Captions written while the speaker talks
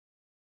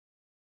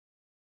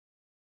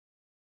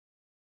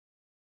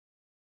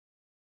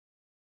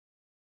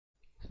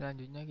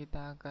Selanjutnya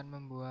kita akan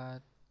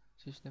membuat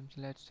sistem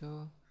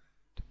slideshow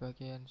di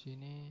bagian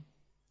sini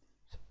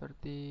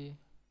seperti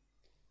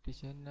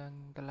desain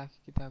yang telah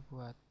kita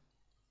buat.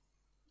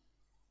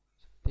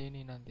 Seperti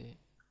ini nanti.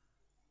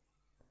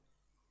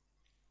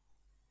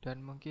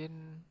 Dan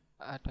mungkin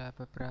ada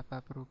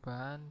beberapa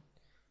perubahan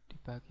di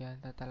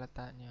bagian tata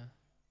letaknya.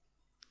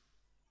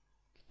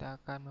 Kita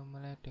akan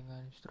memulai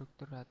dengan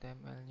struktur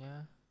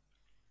HTML-nya.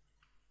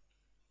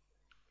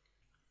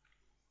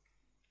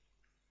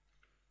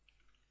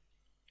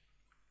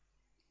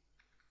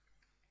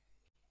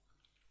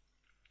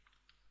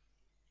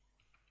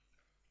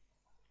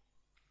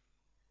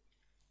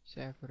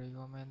 Saya beri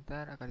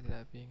komentar agar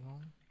tidak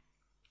bingung.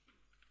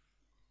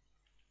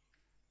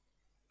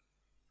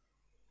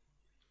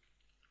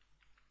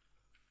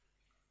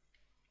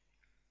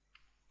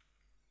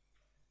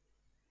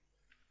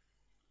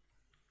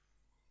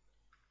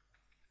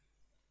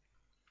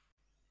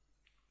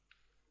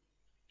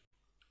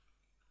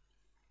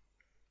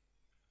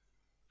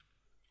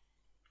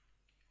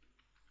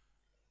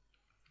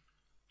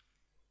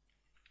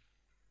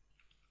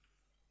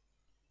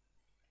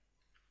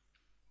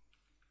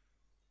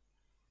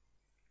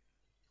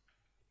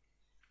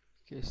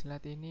 Oke,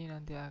 slide ini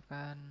nanti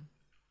akan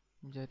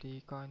menjadi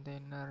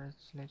kontainer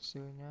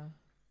slideshow-nya.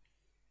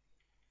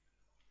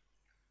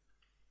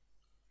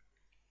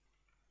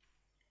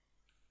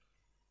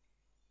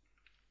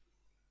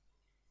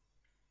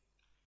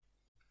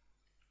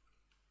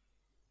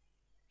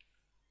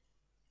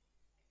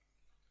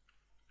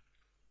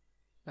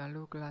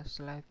 Lalu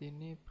kelas slide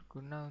ini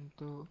berguna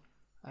untuk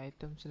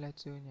item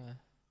slideshow-nya.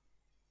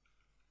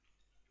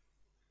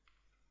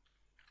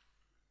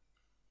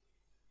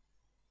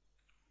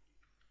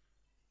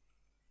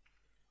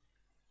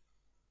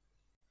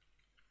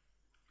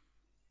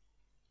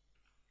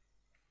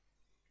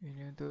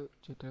 Ini untuk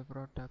judul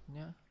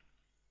produknya.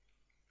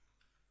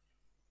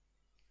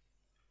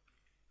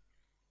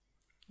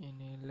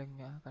 Ini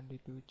link yang akan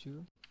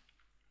dituju.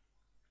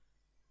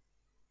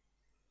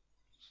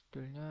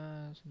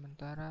 Judulnya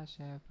sementara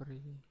saya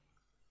beri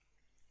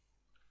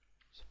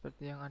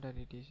seperti yang ada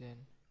di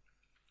desain.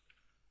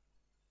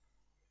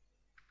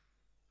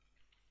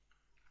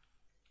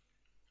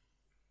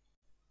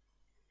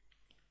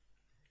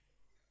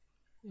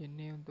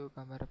 Ini untuk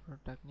gambar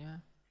produknya.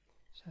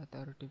 Saya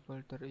taruh di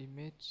folder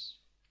image.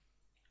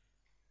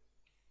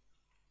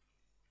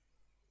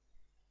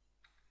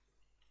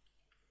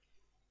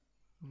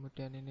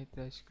 Kemudian ini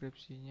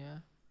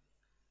deskripsinya.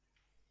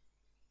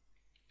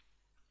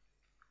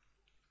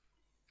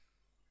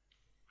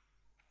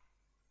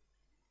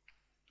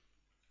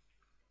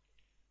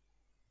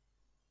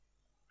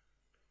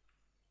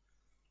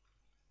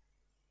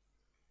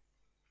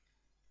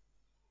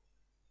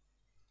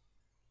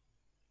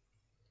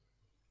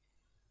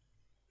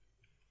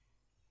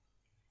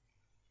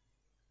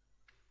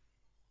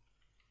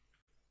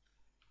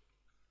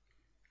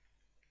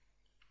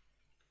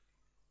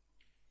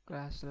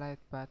 Kelas slide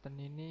button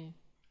ini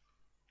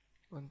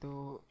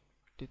untuk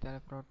detail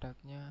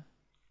produknya.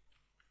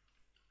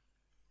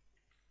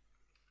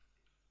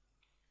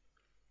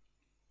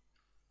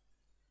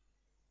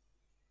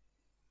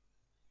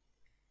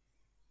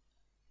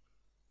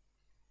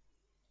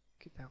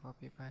 Kita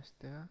copy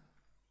paste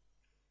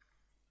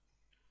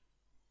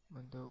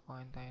untuk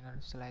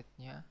kontainer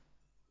slide-nya.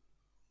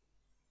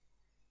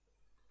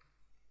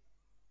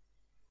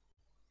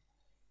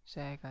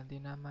 Saya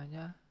ganti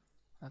namanya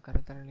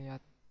agar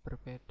terlihat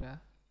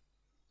berbeda.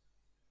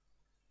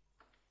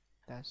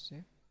 Kita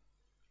save.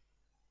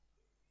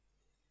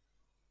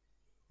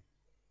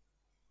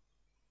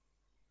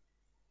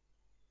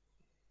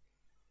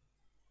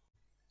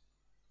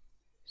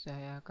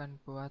 Saya akan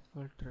buat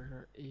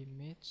folder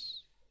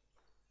image.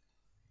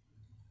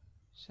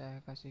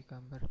 Saya kasih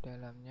gambar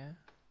dalamnya.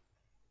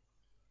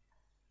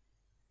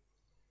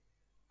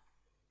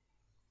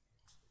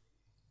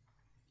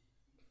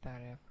 Kita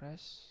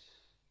refresh.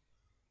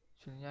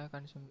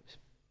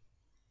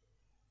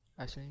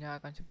 Hasilnya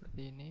akan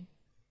seperti ini.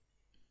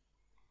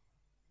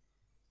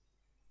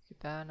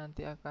 Kita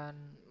nanti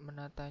akan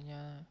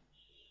menatanya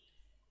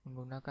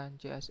menggunakan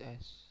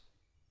CSS.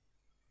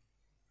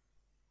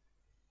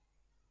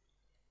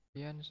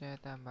 Kemudian saya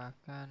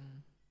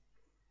tambahkan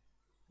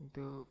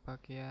untuk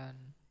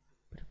bagian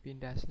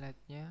berpindah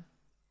slide-nya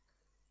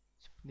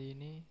seperti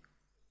ini.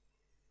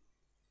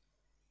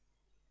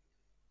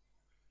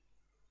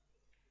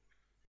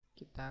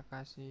 Kita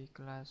kasih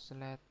kelas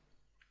slide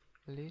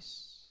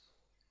list.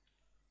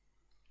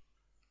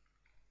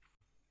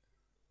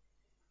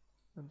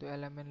 Untuk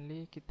elemen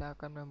list kita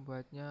akan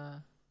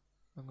membuatnya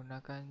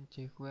menggunakan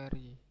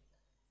jQuery.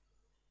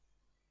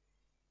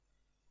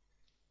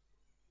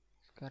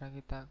 Sekarang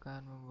kita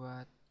akan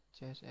membuat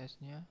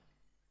CSS-nya.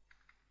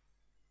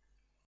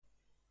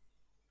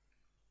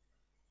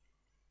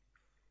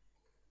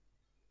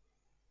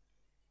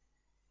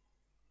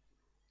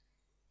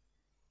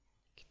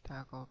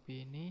 Kita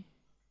copy ini.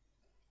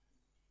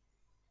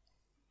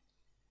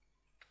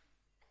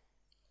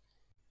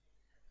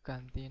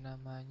 Ganti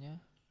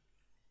namanya.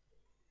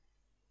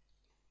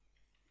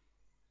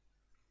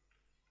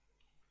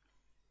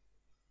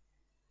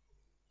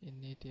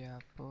 ini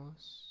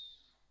dihapus.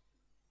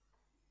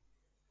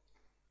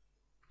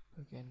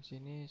 Bagian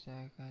sini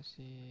saya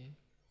kasih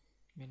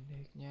min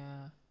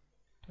height-nya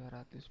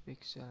 200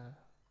 pixel.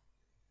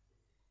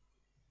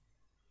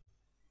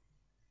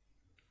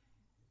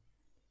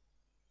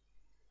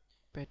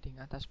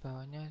 Padding atas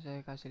bawahnya saya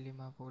kasih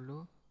 50.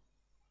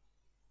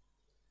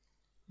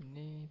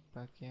 Ini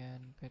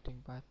bagian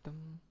padding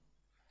bottom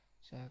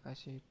saya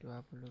kasih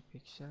 20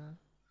 pixel.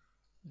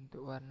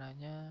 Untuk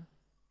warnanya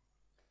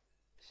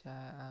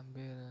saya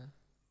ambil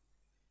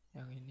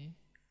yang ini,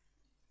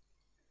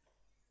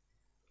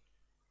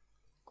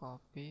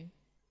 copy,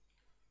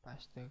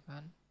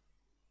 pastekan,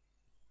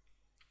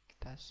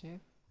 kita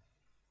save,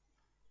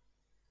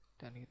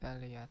 dan kita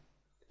lihat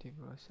di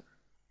browser.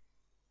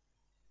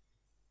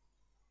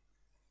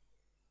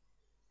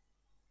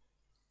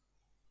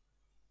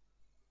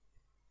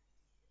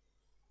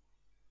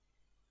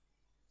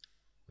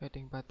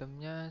 Padding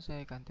bottomnya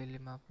saya ganti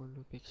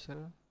 50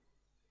 pixel.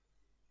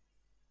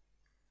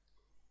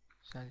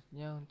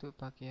 Selanjutnya untuk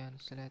bagian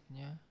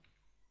slide-nya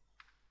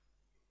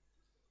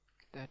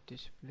kita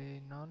display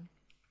none.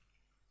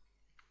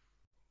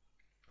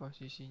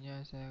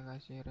 Posisinya saya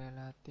kasih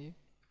relatif.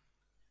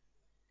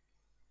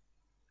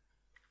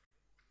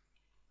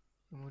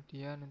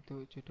 Kemudian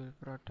untuk judul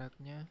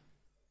produknya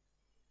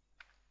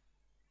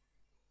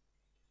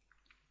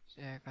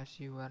saya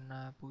kasih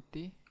warna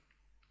putih.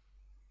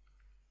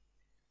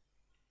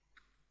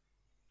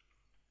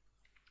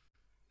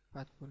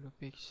 (40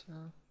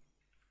 pixel).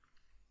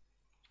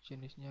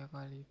 Jenisnya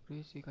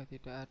kalibri, jika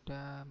tidak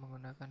ada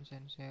menggunakan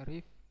sans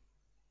serif.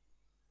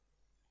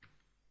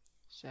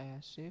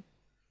 Saya save.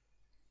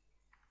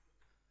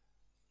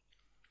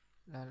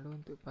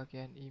 Lalu untuk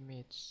bagian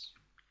image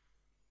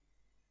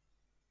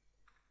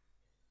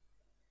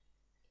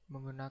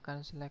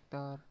menggunakan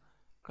selektor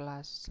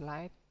class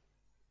slide,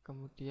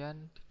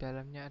 kemudian di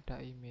dalamnya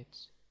ada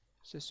image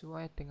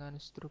sesuai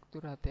dengan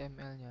struktur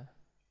HTML-nya.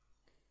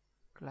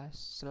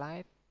 Class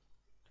slide,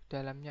 di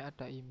dalamnya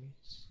ada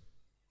image.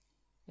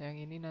 Yang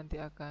ini nanti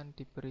akan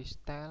diberi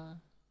style.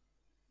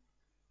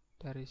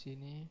 Dari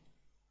sini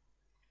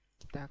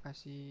kita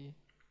kasih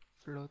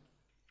float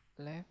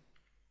left,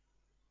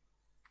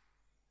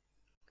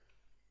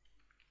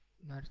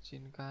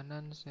 margin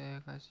kanan saya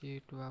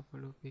kasih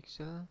 20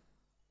 pixel.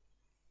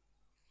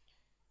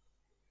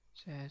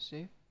 Saya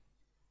save.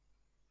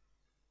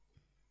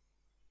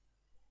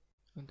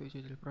 Untuk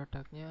judul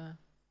produknya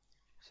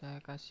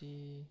saya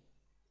kasih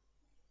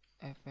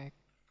efek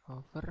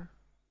hover.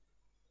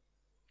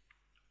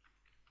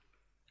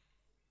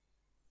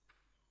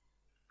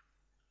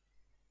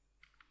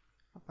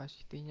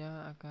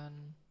 Opacity-nya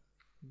akan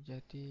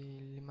menjadi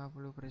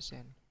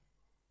 50%.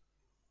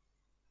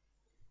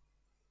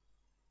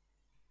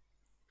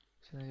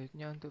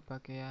 Selanjutnya untuk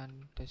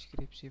bagian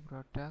deskripsi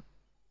produk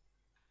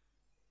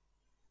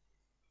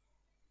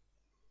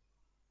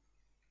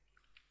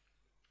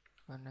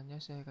warnanya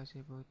saya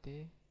kasih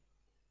putih.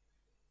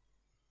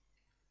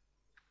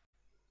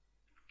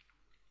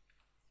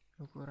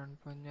 Ukuran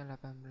fontnya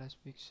 18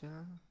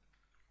 pixel.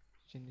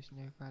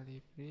 Jenisnya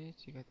kalibri,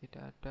 jika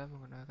tidak ada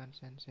menggunakan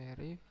sans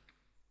serif.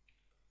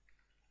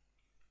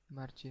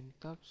 Margin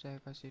top saya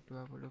kasih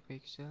 20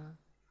 pixel.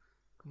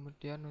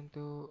 Kemudian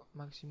untuk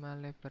maksimal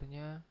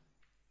lebarnya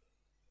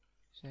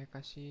saya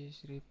kasih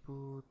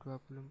 1024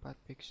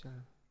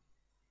 pixel.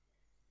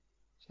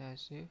 Saya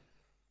save.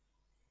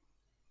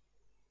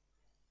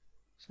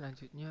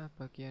 Selanjutnya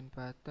bagian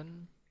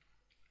button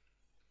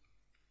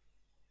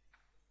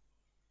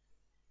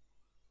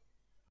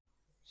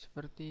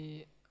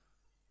seperti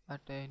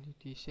ada yang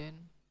didesain,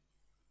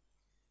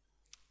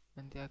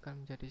 nanti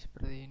akan menjadi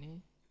seperti ini.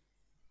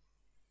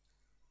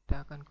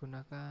 Kita akan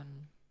gunakan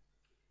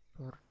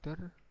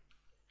border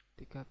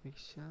 3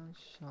 pixel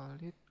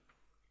solid,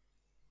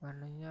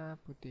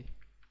 warnanya putih.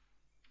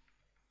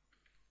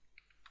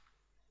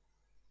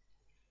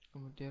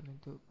 Kemudian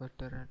untuk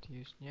border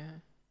radiusnya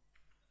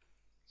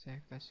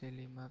saya kasih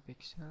 5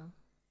 pixel.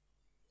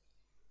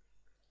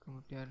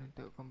 Kemudian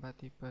untuk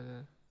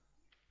kompatibel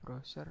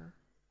browser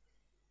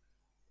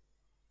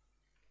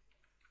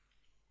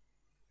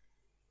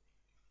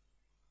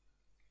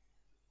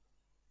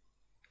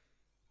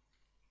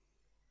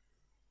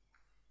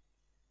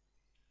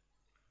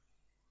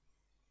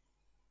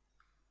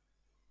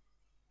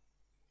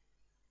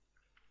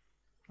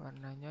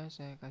warnanya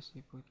saya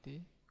kasih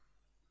putih.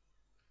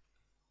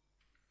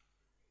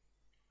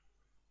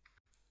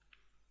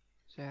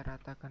 Saya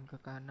ratakan ke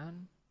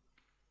kanan.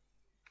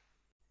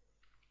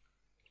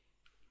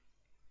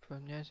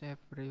 Fontnya saya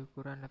beri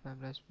ukuran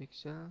 18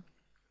 pixel.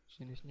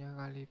 Jenisnya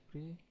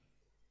kalibri.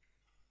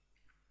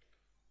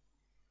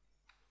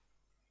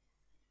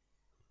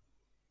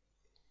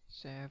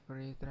 Saya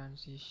beri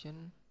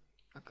transition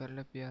agar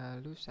lebih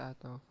halus saat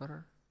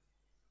hover.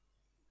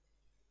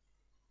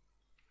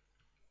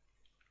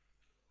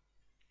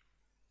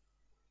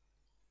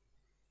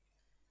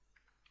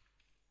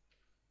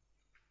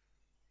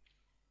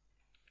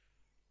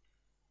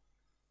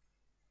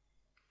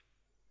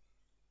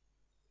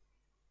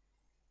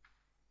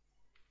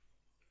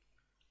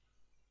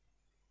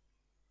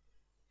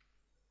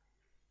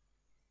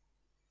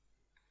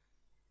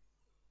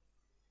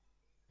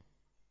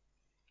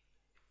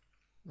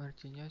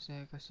 Marginnya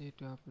saya kasih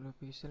 20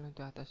 pixel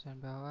untuk atas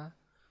dan bawah,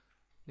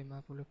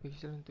 50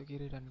 pixel untuk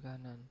kiri dan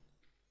kanan.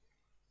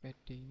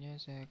 Paddingnya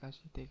saya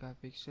kasih 3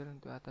 pixel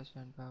untuk atas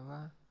dan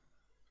bawah,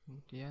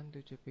 kemudian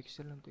 7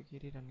 pixel untuk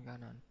kiri dan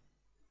kanan.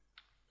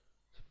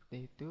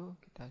 Seperti itu,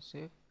 kita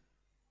save.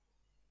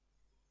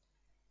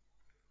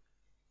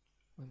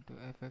 Untuk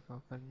efek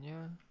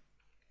hovernya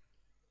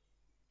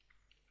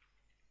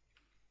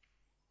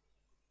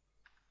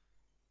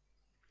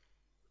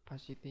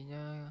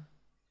opacity-nya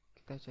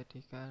kita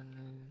jadikan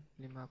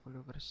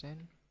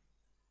 50%.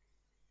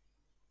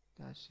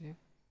 Kita save.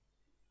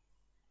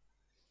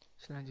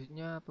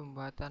 Selanjutnya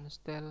pembuatan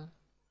style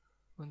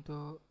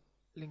untuk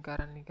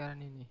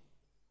lingkaran-lingkaran ini.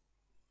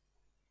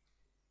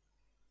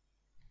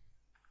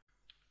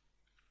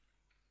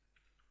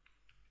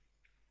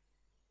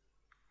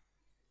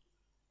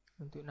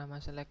 Untuk nama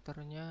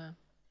selektornya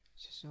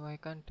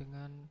sesuaikan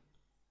dengan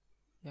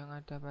yang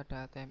ada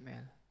pada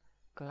HTML.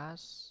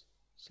 Kelas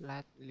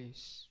slide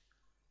list.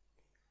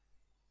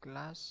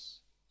 Kelas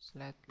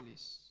slide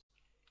list.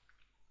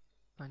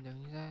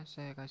 Panjangnya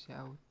saya kasih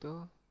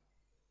auto.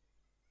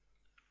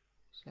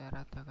 Saya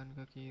ratakan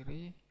ke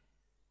kiri.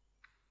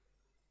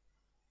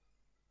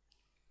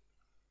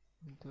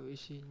 Untuk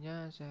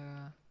isinya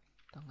saya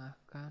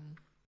tengahkan.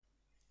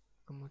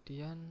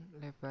 Kemudian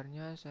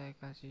lebarnya saya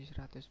kasih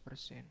 100%.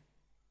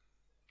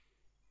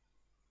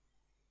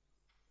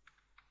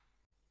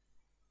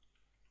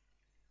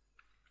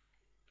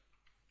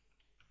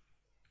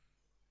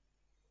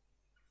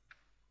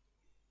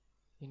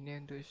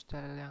 Ini untuk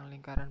style yang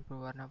lingkaran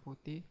berwarna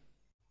putih.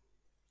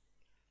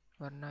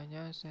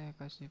 Warnanya saya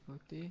kasih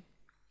putih.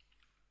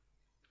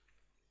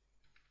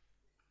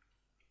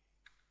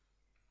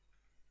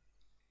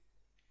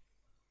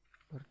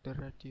 Border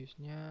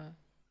radiusnya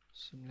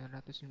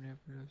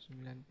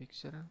 999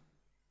 pixel.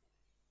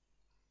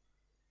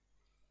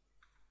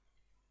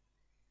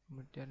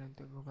 Kemudian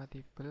untuk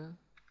kompatibel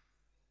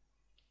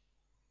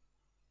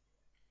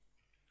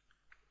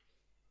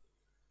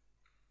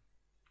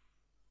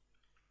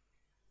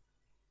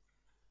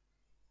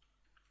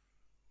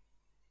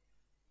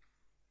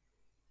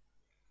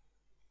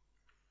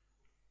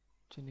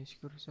jenis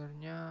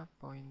kursornya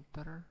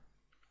pointer,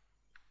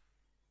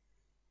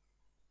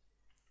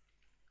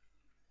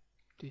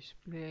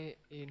 display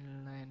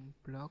inline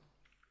block.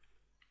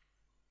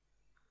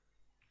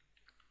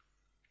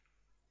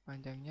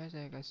 Panjangnya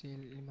saya kasih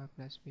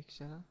 15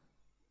 pixel.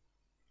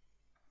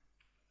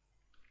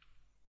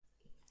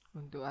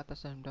 Untuk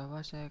atas dan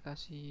bawah saya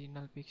kasih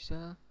 0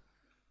 pixel.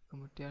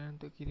 Kemudian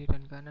untuk kiri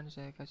dan kanan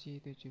saya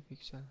kasih 7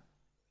 pixel.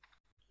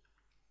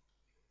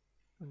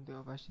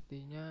 Untuk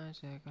opacity-nya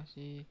saya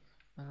kasih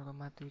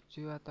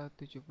 0,7 atau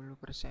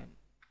 70%.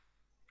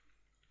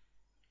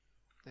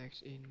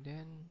 Text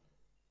indent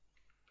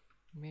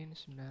min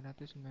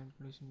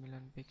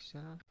 999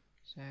 pixel.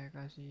 Saya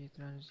kasih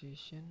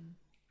transition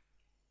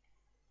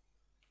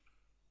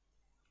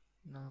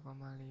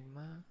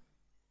 0,5.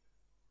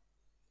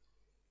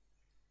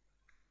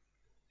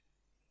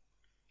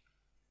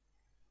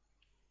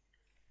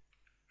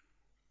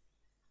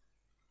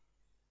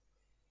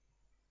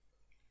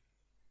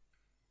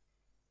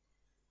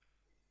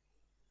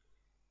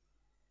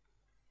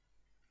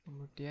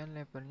 Kemudian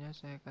lebarnya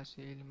saya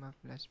kasih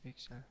 15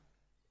 pixel.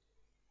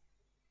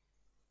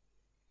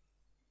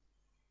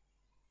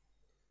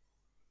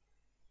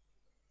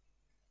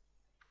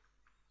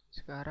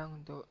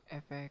 Sekarang untuk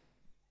efek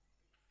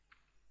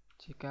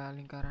jika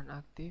lingkaran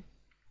aktif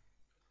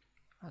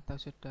atau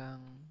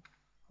sedang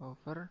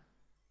hover,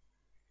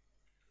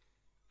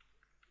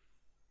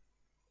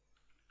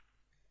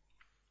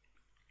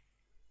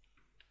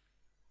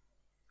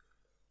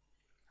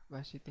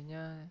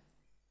 opacity-nya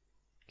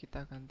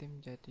kita ganti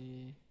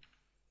menjadi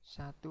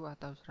 1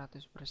 atau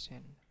 100%.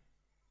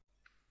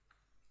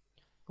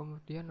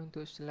 Kemudian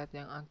untuk slide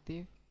yang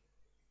aktif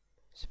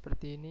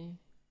seperti ini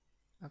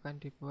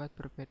akan dibuat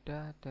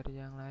berbeda dari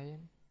yang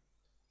lain.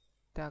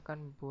 Kita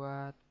akan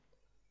buat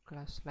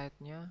kelas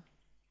slide-nya.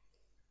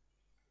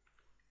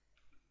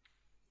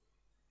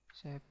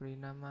 Saya beri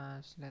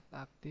nama slide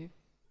aktif.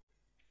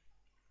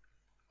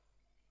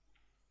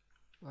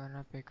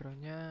 Warna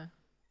background-nya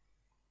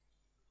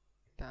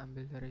kita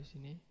ambil dari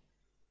sini.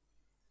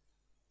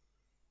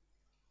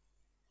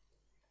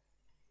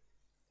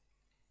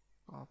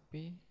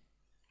 Copy,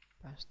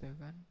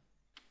 pastekan.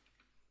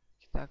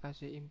 Kita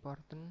kasih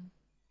important.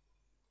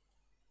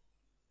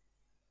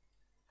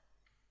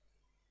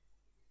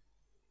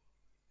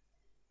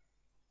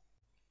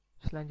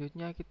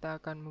 Selanjutnya kita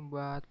akan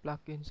membuat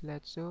plugin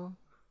Slideshow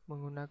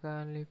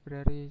menggunakan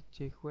library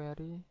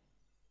jQuery.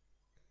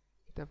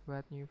 Kita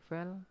buat new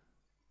file.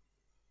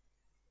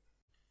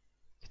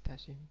 Kita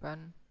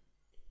simpan.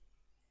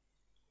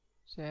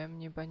 Saya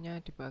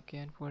menyimpannya di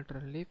bagian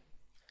folder lib.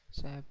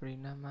 Saya beri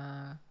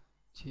nama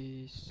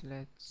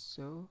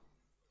slideshow.js.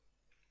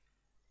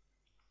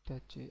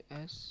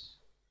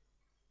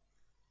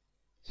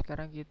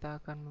 Sekarang kita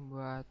akan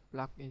membuat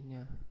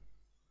pluginnya.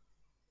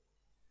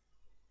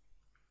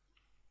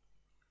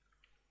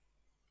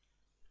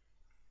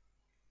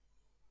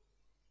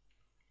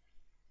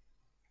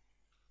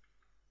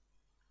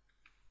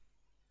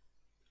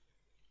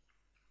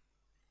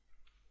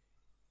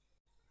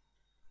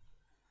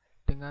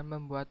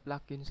 Dengan membuat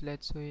plugin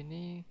Slideshow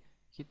ini,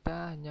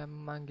 kita hanya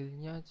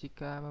memanggilnya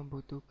jika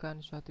membutuhkan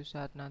suatu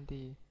saat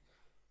nanti.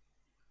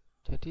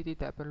 Jadi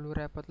tidak perlu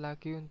repot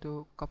lagi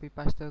untuk copy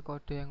paste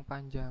kode yang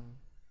panjang.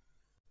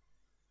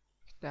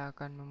 Kita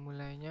akan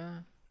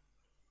memulainya.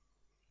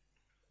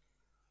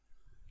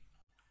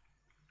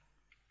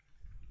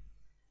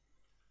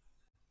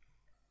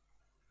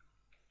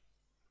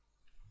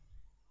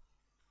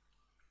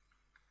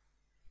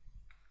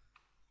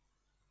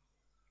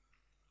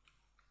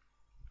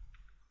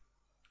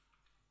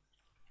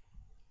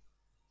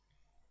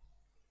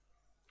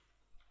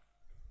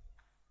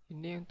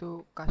 Ini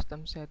untuk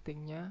custom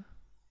settingnya.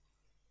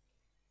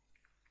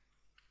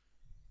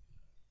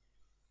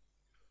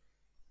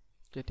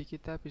 Jadi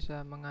kita bisa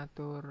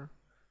mengatur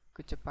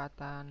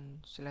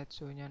kecepatan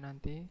slideshow-nya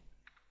nanti.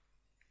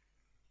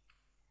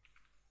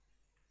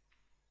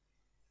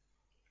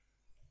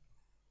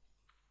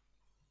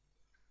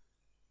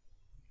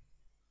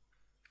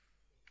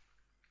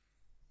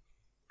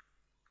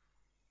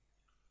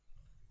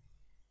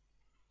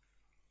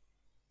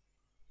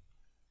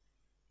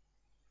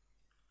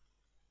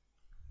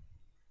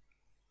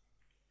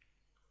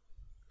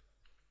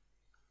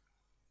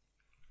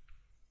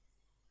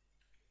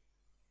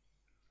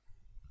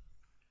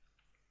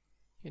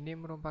 Ini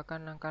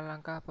merupakan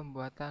langkah-langkah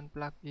pembuatan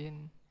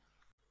plugin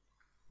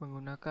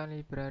menggunakan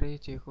library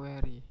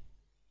jQuery.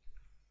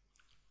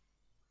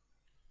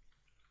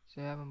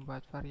 Saya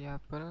membuat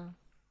variabel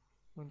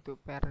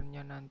untuk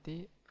parent-nya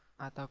nanti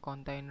atau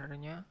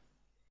kontainernya.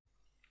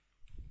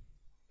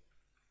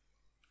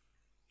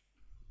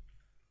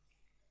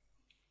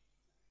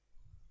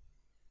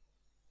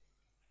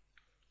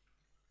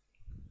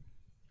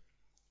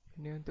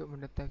 Ini untuk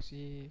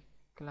mendeteksi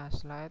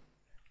kelas slide.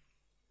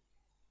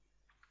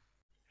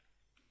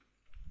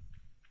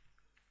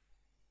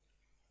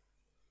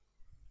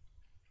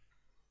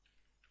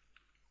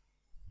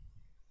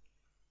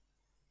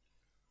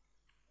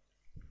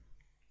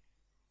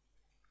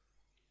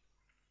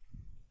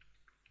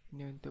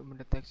 Ini untuk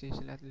mendeteksi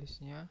slide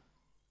listnya.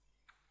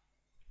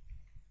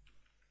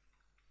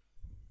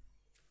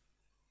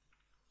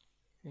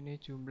 Ini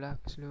jumlah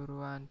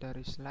keseluruhan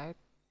dari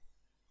slide.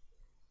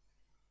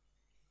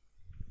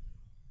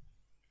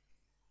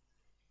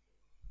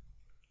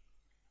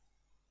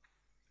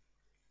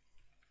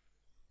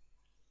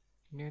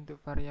 Ini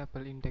untuk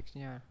variabel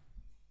indeksnya.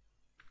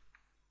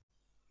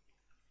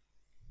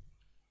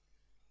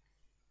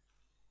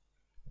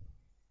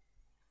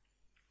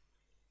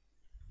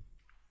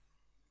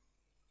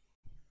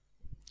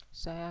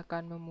 Saya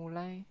akan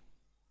memulai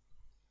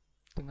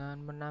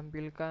dengan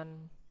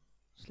menampilkan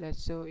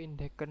slideshow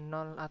indeks ke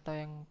 0 atau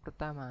yang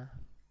pertama.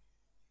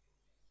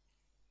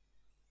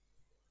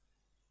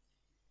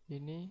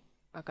 Ini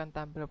akan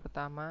tampil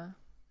pertama,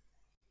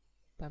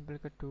 tampil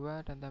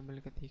kedua, dan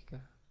tampil ketiga.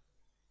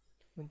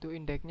 Untuk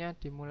indeksnya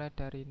dimulai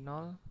dari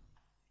 0.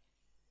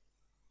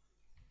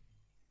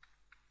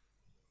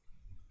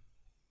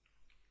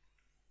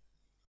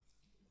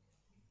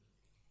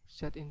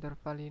 Set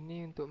interval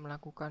ini untuk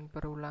melakukan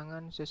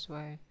perulangan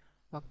sesuai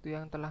waktu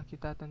yang telah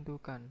kita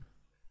tentukan.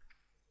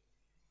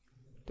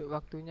 Untuk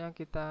waktunya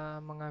kita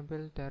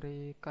mengambil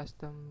dari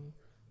custom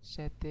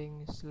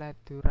setting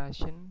slide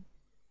duration.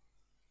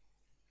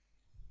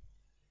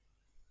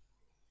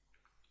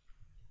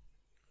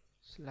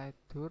 Slide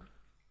dur.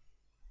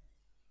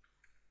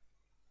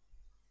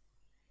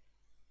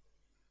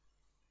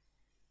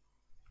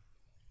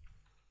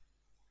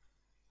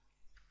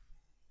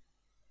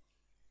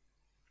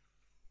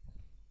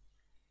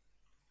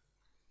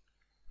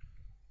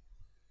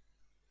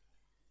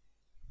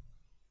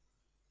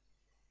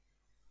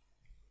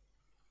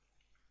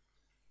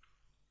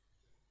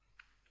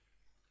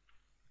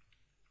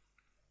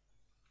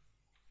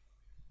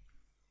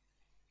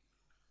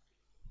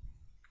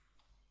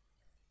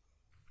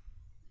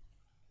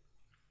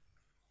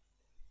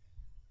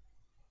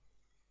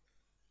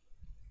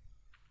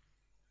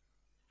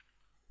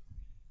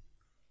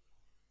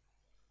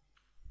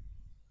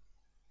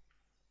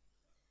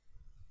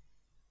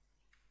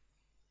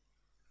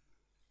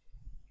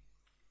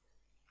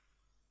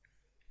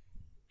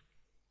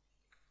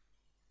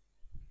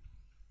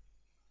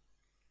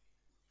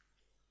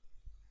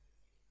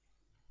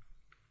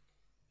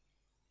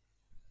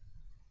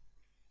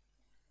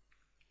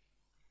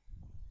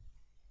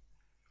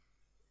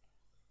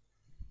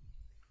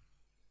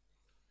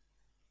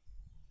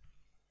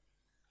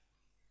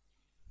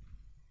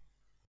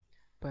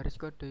 Baris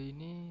kode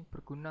ini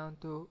berguna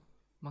untuk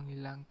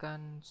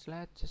menghilangkan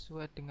slide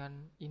sesuai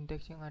dengan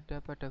indeks yang ada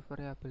pada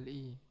variabel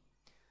i.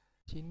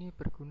 Sini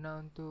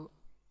berguna untuk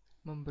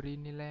memberi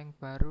nilai yang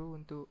baru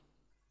untuk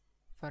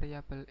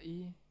variabel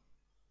i,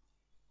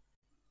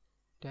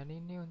 dan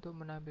ini untuk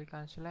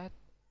menampilkan slide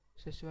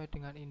sesuai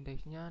dengan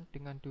indeksnya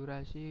dengan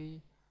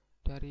durasi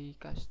dari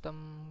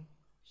custom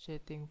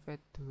setting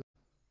value.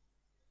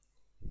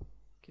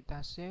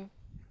 Kita save,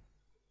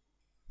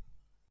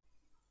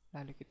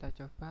 lalu kita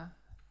coba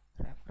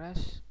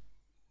refresh.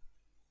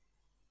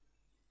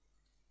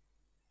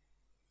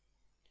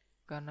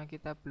 Karena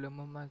kita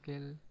belum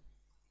memanggil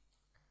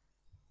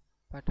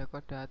pada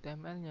kode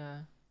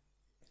HTML-nya,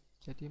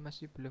 jadi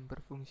masih belum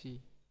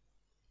berfungsi.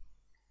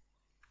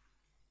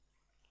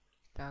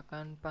 Kita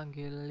akan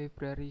panggil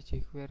library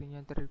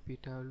jQuery-nya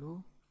terlebih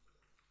dahulu.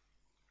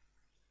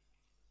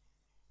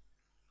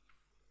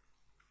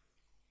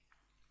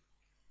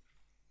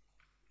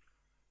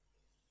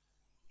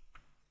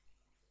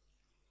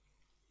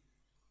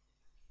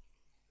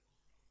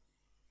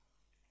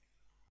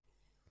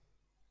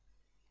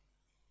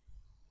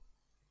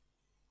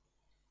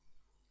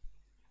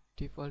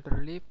 Di folder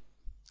lib,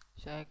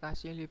 saya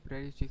kasih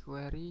library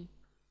jQuery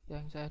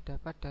yang saya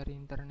dapat dari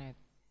internet.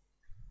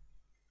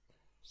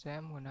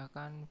 Saya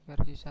menggunakan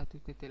versi 1.8.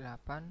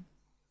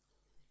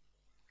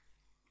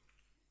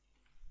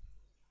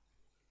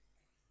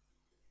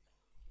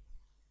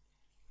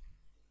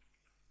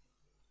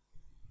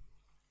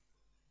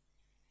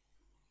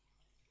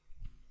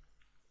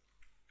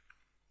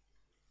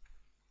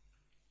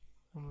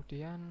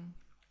 Kemudian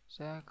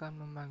saya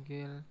akan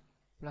memanggil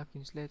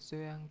plugin Slideshow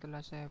yang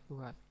telah saya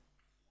buat.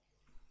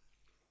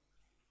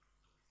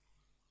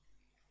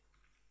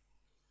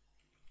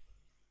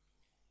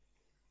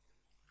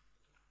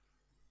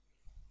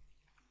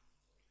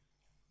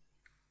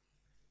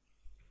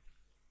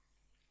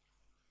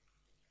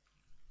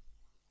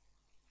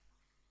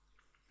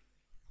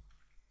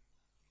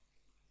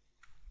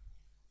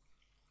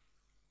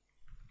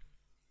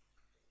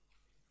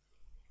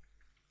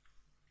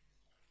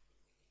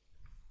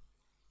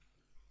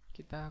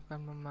 Kita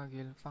akan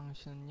memanggil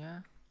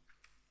functionnya.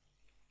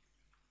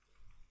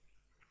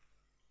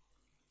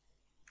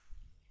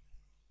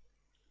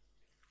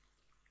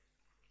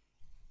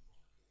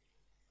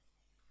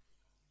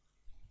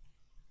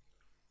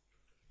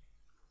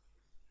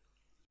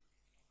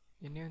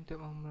 Ini untuk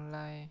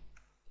memulai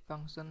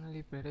function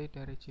library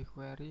dari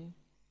jQuery,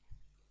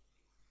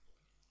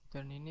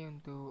 dan ini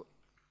untuk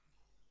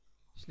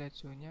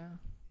slideshow-nya.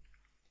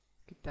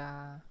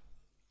 Kita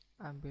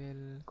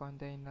ambil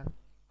kontainer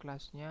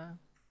kelasnya,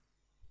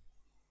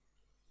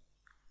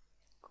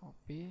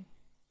 copy.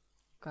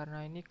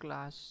 Karena ini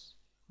kelas,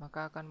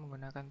 maka akan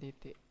menggunakan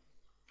titik,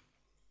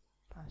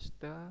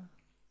 paste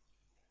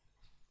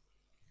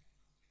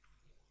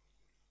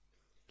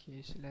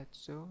di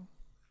slideshow.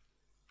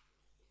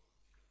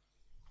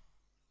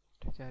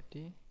 Sudah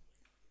jadi.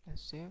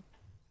 Save.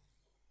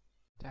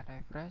 Kita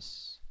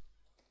refresh,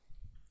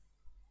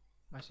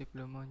 masih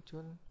belum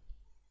muncul.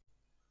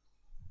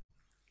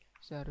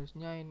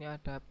 Seharusnya ini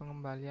ada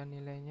pengembalian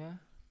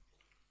nilainya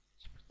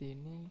seperti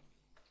ini.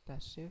 Kita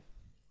save,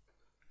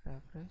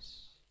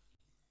 refresh.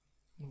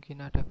 Mungkin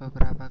ada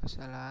beberapa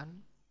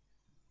kesalahan.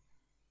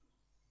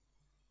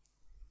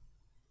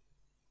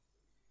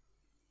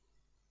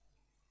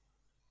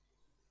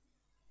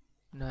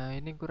 Nah,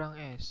 ini kurang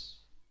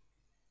S.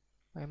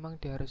 Memang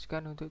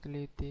diharuskan untuk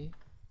teliti.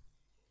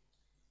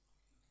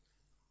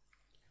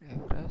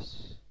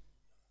 Refresh,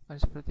 kan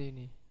seperti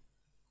ini.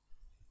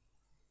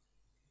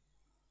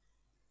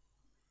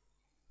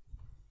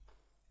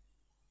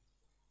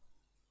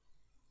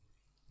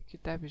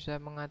 Kita bisa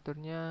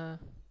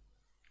mengaturnya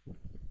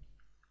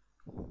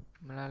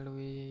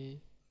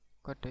melalui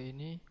kode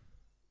ini.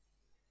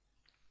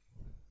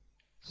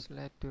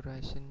 Slide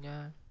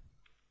duration-nya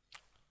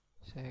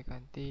saya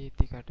ganti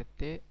 3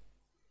 detik.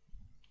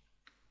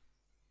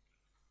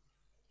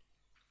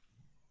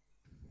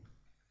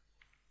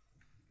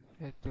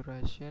 Slide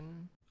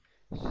duration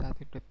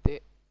 1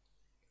 detik.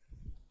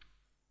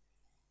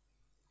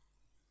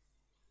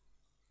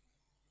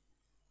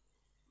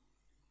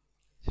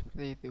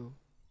 Seperti itu.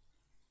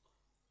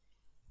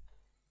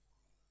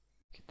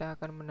 Kita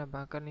akan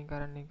menambahkan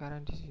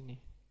lingkaran-lingkaran di sini,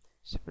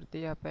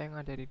 seperti apa yang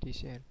ada di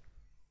desain.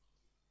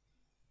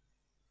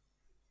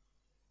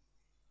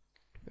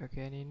 Di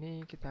bagian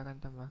ini kita akan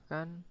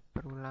tambahkan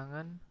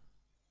perulangan.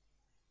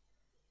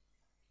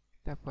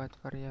 Kita buat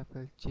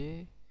variabel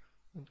J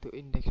untuk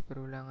indeks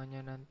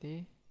perulangannya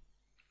nanti.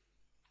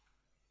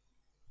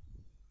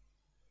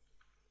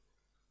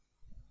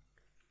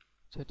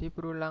 Jadi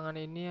perulangan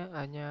ini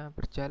hanya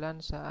berjalan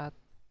saat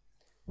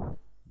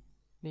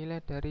nilai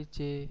dari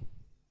J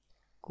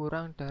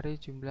kurang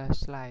dari jumlah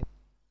slide.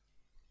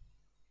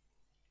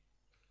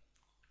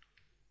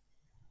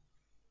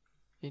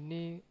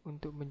 Ini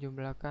untuk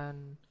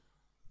menjumlahkan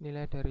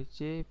nilai dari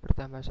J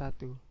bertambah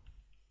 1.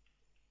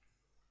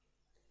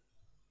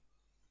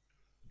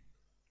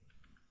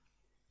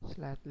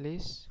 Slide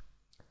list.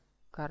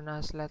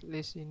 Karena slide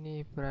list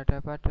ini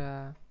berada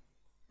pada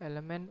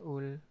elemen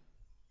ul,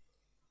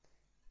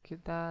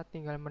 kita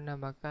tinggal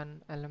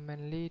menambahkan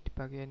elemen li di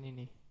bagian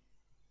ini.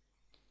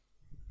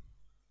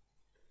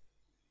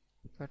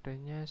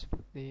 Kodenya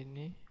seperti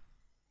ini.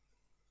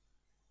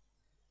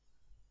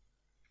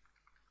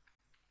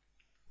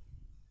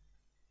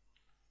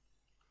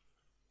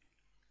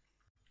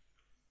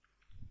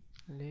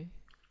 Li.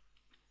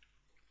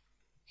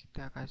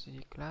 Kita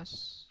kasih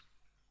kelas.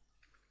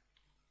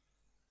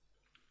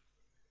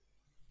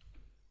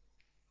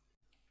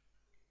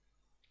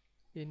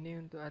 Ini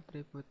untuk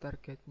atribut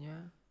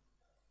targetnya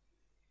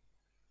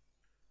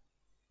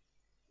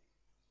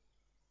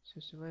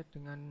sesuai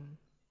dengan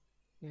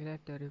nilai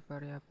dari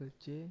variabel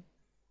J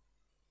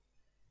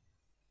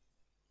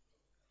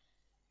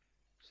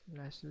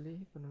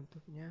 /li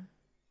penutupnya,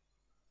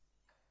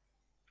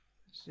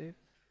 save.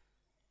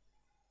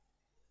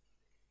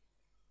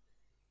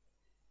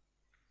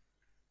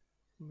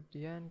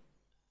 Kemudian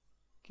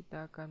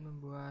kita akan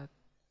membuat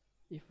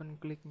event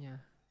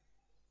kliknya.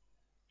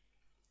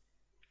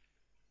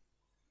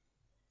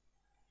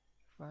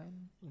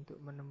 Find untuk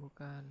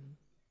menemukan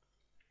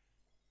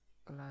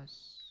kelas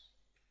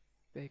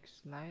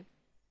backslide.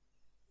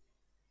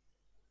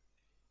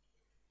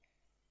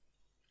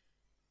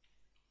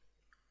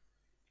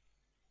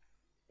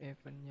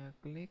 Eventnya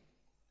klik.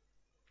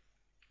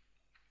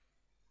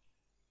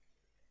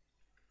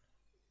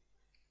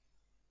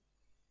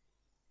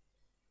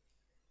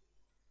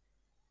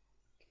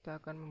 Kita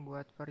akan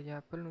membuat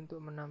variabel untuk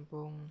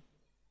menampung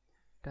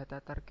data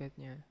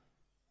targetnya.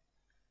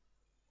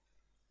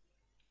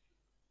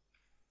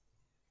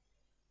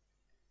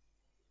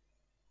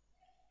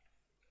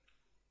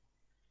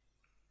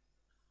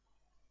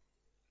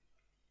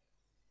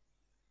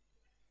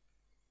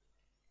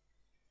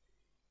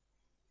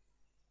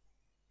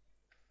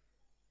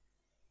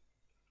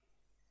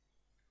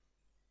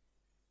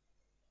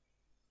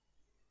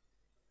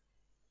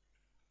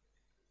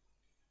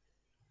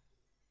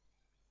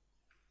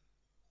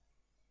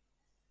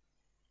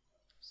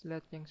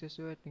 Slide yang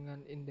sesuai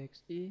dengan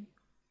indeks I,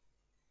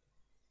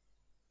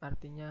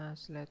 artinya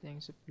slide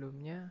yang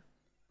sebelumnya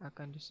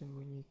akan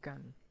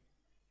disembunyikan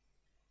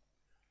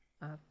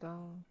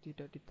atau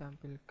tidak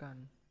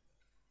ditampilkan.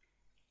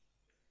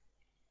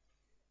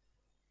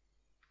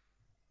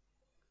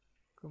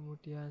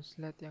 Kemudian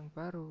slide yang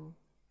baru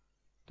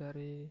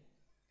dari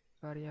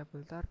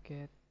variabel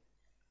target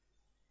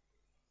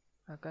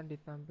akan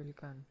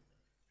ditampilkan.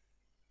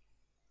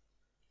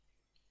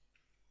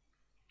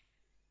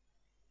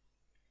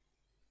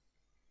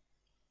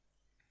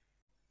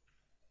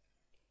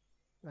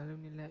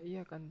 Lalu nilai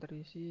I akan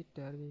terisi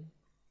dari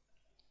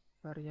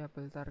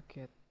variabel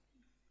target.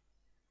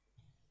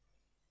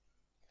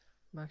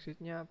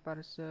 Maksudnya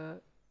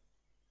parse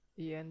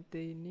int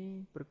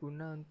ini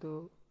berguna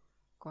untuk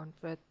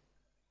convert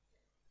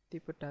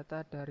tipe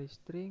data dari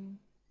string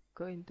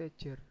ke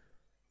integer.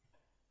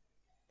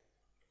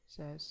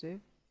 Saya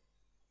save,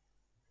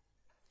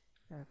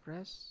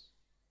 refresh,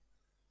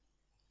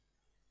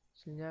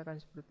 hasilnya akan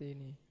seperti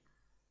ini.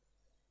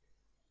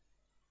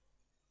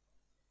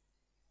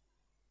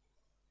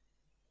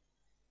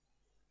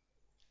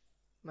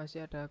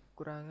 Masih ada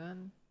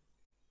kekurangan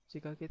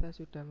jika kita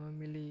sudah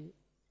memilih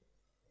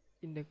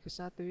indeks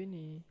ke-1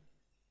 ini,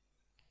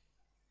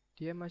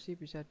 dia masih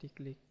bisa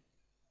diklik.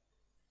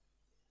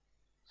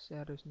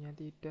 Seharusnya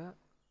tidak,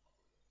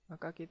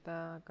 maka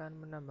kita akan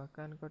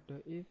menambahkan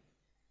kode if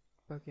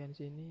bagian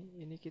sini.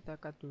 Ini kita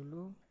cut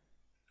dulu.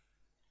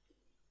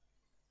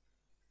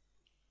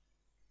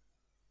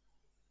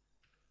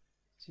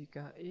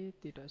 Jika I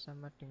tidak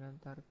sama dengan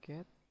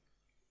target,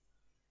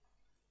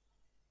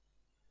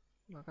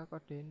 maka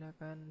kode ini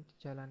akan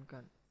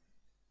dijalankan.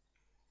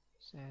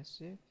 Saya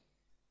save,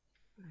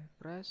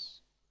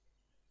 refresh.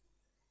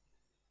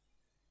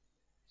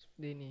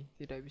 Seperti ini,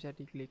 tidak bisa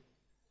diklik.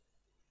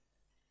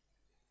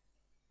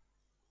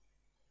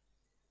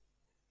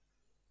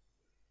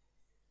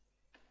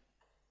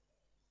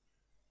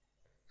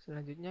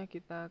 Selanjutnya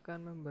kita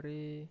akan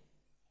memberi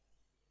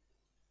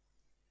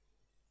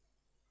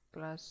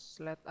kelas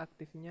slide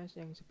aktifnya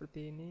yang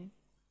seperti ini.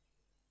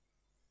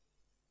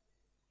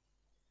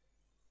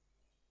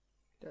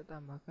 Kita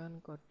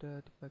tambahkan kode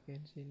di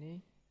bagian sini.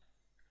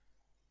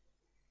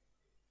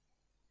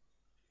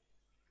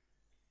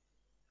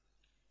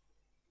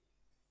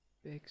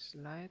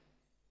 Backslide,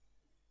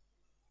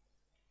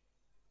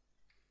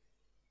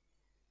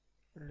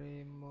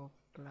 remove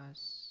class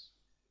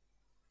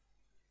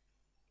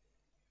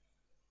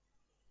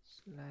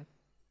slide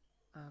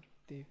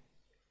aktif.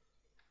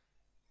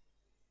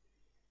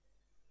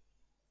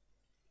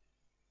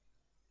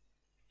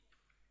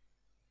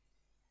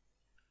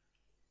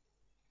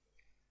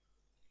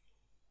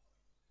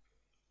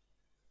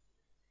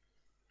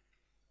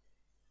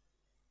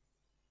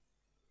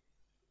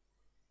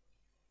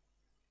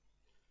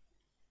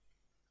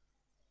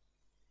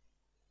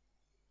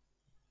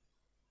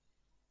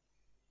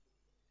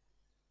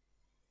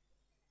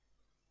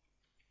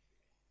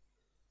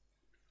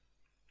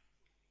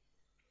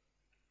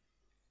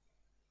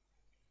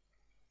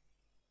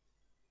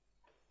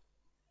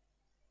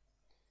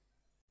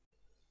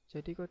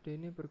 Jadi kode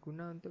ini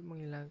berguna untuk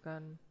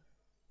menghilangkan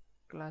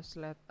kelas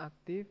slide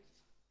aktif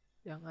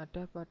yang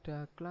ada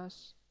pada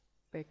kelas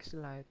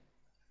backslide.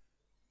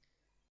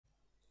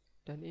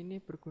 Dan ini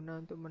berguna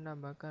untuk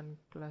menambahkan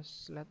kelas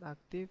slide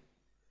aktif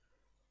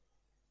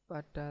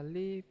pada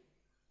li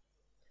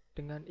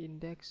dengan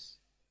indeks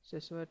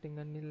sesuai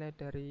dengan nilai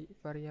dari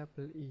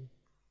variabel I.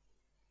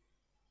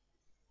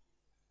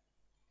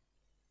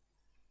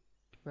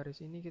 Di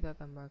baris ini kita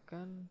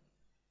tambahkan,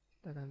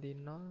 kita ganti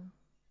 0.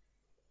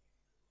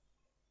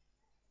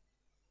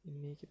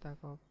 Ini kita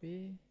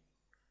copy,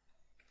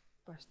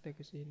 paste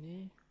ke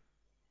sini.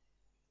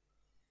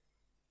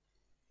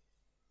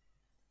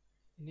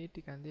 Ini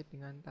diganti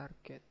dengan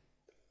target.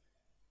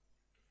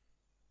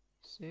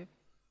 Save,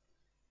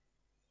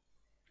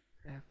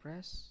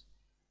 refresh,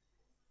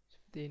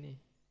 seperti ini.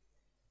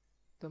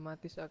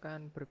 Otomatis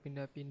akan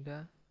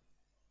berpindah-pindah.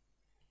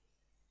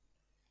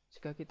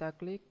 Jika kita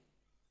klik,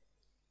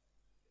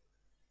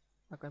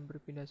 akan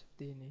berpindah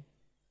seperti ini.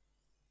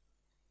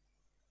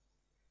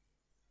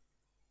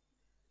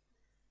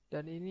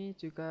 Dan ini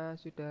juga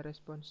sudah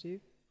responsif.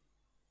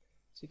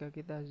 Jika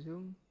kita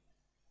zoom,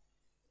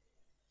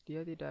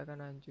 dia tidak akan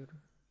hancur.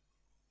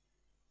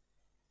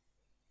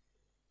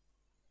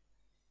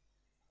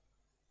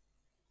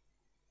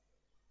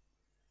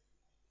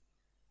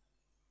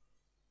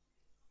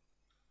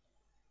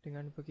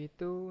 Dengan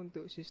begitu,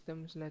 untuk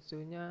sistem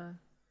slideshow-nya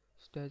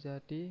sudah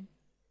jadi.